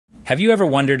Have you ever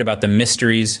wondered about the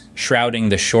mysteries shrouding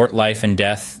the short life and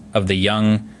death of the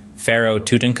young pharaoh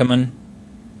Tutankhamun?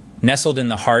 Nestled in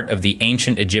the heart of the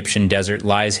ancient Egyptian desert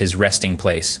lies his resting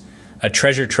place, a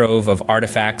treasure trove of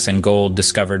artifacts and gold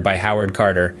discovered by Howard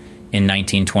Carter in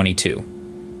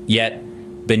 1922.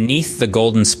 Yet, beneath the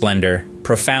golden splendor,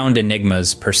 profound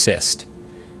enigmas persist.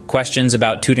 Questions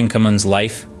about Tutankhamun's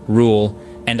life, rule,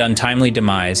 and untimely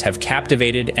demise have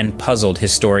captivated and puzzled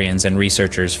historians and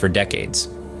researchers for decades.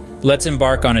 Let's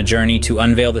embark on a journey to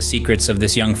unveil the secrets of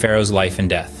this young pharaoh's life and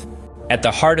death. At the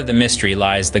heart of the mystery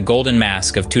lies the golden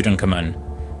mask of Tutankhamun.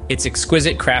 Its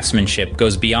exquisite craftsmanship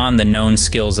goes beyond the known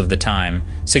skills of the time,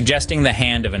 suggesting the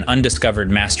hand of an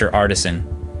undiscovered master artisan.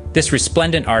 This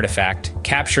resplendent artifact,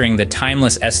 capturing the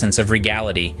timeless essence of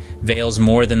regality, veils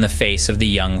more than the face of the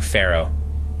young pharaoh.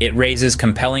 It raises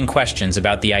compelling questions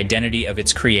about the identity of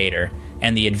its creator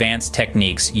and the advanced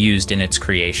techniques used in its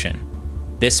creation.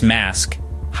 This mask,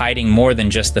 hiding more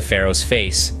than just the pharaoh's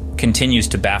face, continues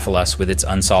to baffle us with its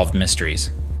unsolved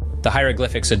mysteries. The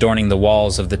hieroglyphics adorning the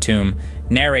walls of the tomb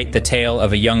narrate the tale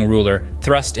of a young ruler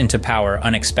thrust into power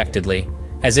unexpectedly.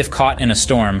 As if caught in a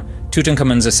storm,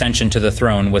 Tutankhamun's ascension to the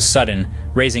throne was sudden,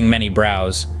 raising many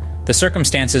brows. The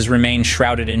circumstances remain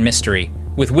shrouded in mystery,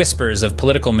 with whispers of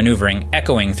political maneuvering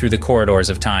echoing through the corridors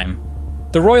of time.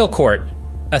 The royal court,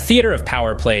 a theater of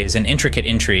power plays and intricate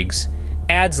intrigues,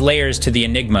 adds layers to the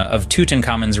enigma of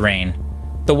Tutankhamun's reign.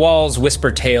 The walls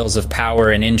whisper tales of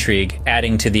power and intrigue,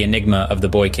 adding to the enigma of the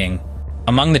boy king.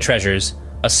 Among the treasures,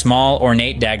 a small,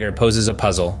 ornate dagger poses a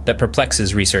puzzle that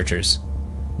perplexes researchers.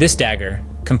 This dagger,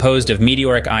 composed of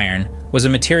meteoric iron, was a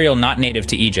material not native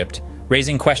to Egypt,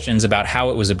 raising questions about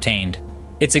how it was obtained.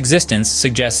 Its existence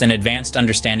suggests an advanced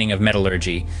understanding of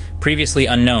metallurgy, previously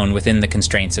unknown within the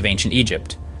constraints of ancient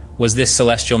Egypt. Was this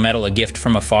celestial metal a gift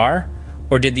from afar,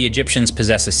 or did the Egyptians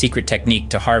possess a secret technique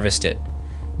to harvest it?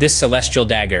 This celestial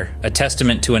dagger, a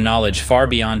testament to a knowledge far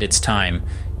beyond its time,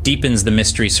 deepens the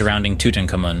mystery surrounding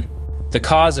Tutankhamun. The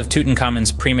cause of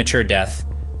Tutankhamun's premature death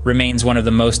remains one of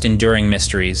the most enduring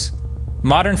mysteries.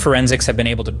 Modern forensics have been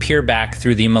able to peer back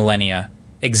through the millennia,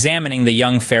 examining the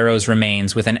young pharaoh's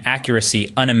remains with an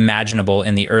accuracy unimaginable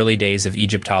in the early days of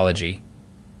Egyptology.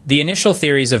 The initial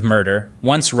theories of murder,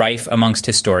 once rife amongst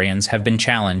historians, have been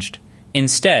challenged.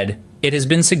 Instead, it has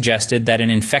been suggested that an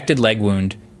infected leg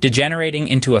wound, degenerating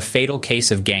into a fatal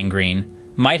case of gangrene,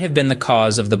 might have been the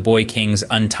cause of the boy king's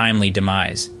untimely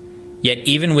demise. Yet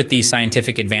even with these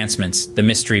scientific advancements, the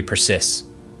mystery persists.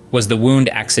 Was the wound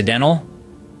accidental,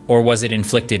 or was it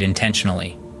inflicted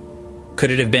intentionally? Could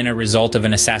it have been a result of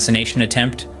an assassination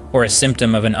attempt, or a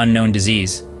symptom of an unknown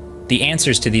disease? The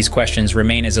answers to these questions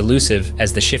remain as elusive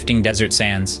as the shifting desert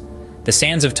sands. The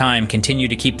sands of time continue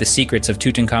to keep the secrets of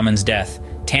Tutankhamun's death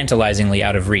tantalizingly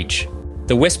out of reach.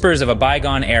 The whispers of a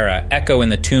bygone era echo in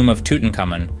the tomb of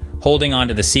Tutankhamun, holding on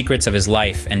to the secrets of his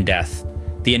life and death.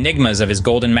 The enigmas of his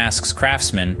golden mask's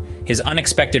craftsman, his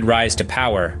unexpected rise to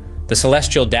power, the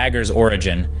celestial dagger's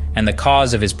origin, and the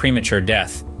cause of his premature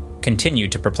death continue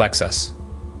to perplex us.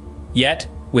 Yet,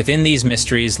 within these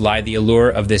mysteries lie the allure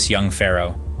of this young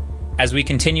pharaoh. As we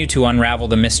continue to unravel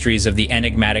the mysteries of the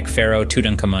enigmatic pharaoh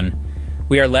Tutankhamun,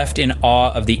 we are left in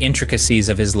awe of the intricacies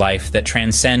of his life that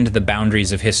transcend the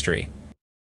boundaries of history.